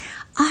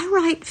I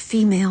write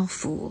female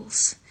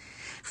fools.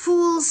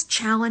 Fools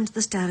challenge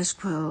the status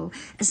quo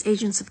as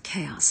agents of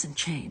chaos and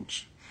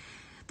change.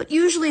 But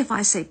usually if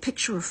I say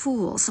picture a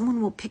fool, someone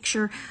will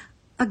picture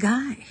a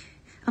guy,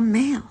 a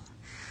male.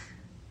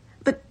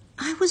 But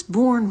I was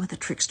born with a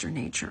trickster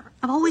nature.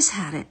 I've always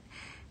had it.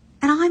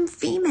 And I'm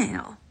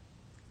female.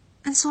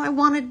 And so I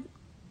wanted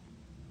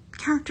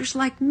characters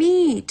like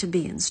me to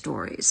be in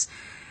stories.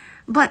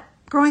 But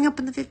growing up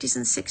in the 50s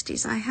and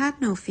 60s, I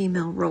had no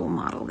female role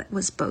model that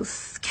was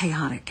both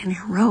chaotic and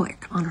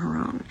heroic on her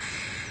own.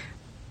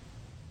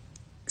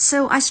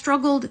 So I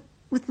struggled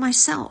with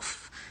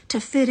myself to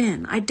fit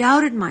in. I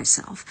doubted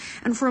myself,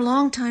 and for a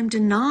long time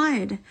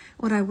denied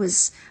what I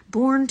was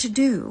born to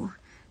do,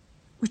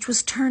 which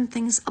was turn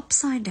things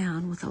upside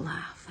down with a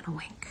laugh and a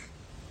wink.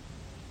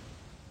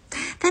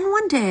 Then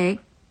one day,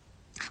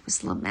 I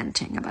was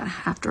lamenting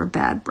after a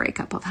bad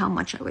breakup of how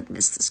much I would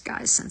miss this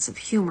guy's sense of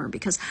humor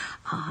because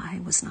I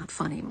was not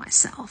funny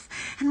myself.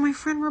 And my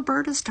friend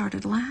Roberta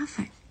started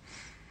laughing.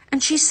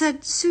 And she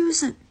said,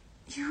 "Susan,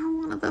 you're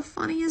one of the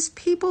funniest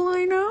people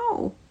I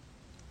know."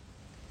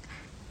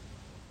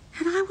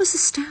 And I was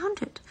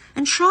astounded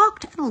and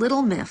shocked and a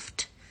little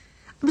miffed.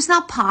 It was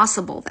not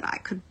possible that I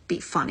could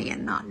be funny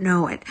and not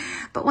know it.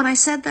 But when I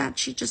said that,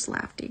 she just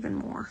laughed even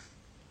more.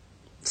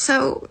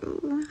 So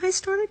I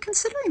started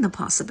considering the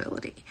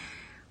possibility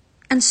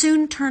and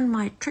soon turned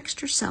my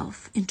trickster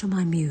self into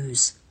my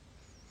muse.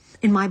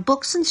 In my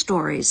books and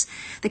stories,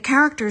 the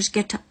characters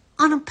get to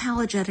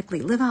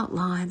unapologetically live out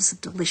lives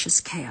of delicious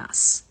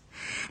chaos.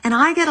 And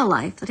I get a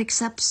life that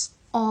accepts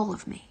all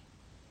of me.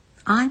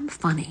 I'm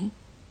funny,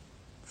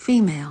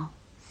 female,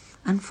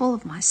 and full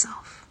of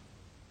myself.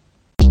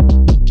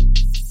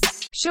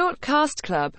 Short Cast Club